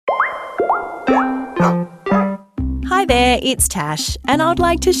there, it's Tash, and I'd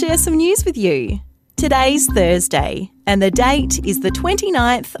like to share some news with you. Today's Thursday, and the date is the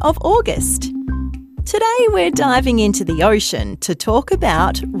 29th of August. Today we're diving into the ocean to talk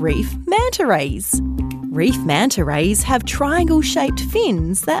about reef manta rays. Reef manta rays have triangle-shaped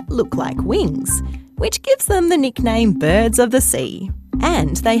fins that look like wings, which gives them the nickname birds of the sea.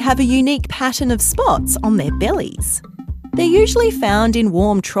 And they have a unique pattern of spots on their bellies. They're usually found in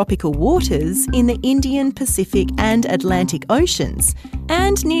warm tropical waters in the Indian, Pacific and Atlantic Oceans,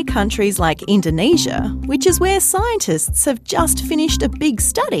 and near countries like Indonesia, which is where scientists have just finished a big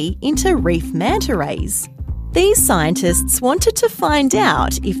study into reef manta rays. These scientists wanted to find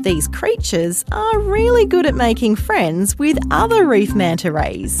out if these creatures are really good at making friends with other reef manta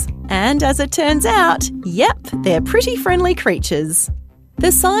rays. And as it turns out, yep, they're pretty friendly creatures.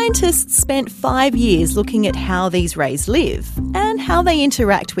 The scientists spent 5 years looking at how these rays live and how they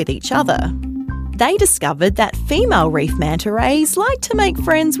interact with each other. They discovered that female reef manta rays like to make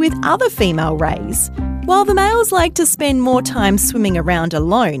friends with other female rays, while the males like to spend more time swimming around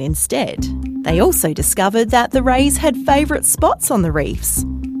alone instead. They also discovered that the rays had favourite spots on the reefs.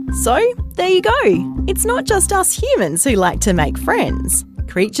 So, there you go. It's not just us humans who like to make friends.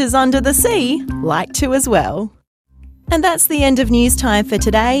 Creatures under the sea like to as well. And that's the end of news time for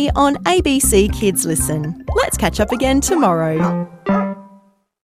today on ABC Kids Listen. Let's catch up again tomorrow.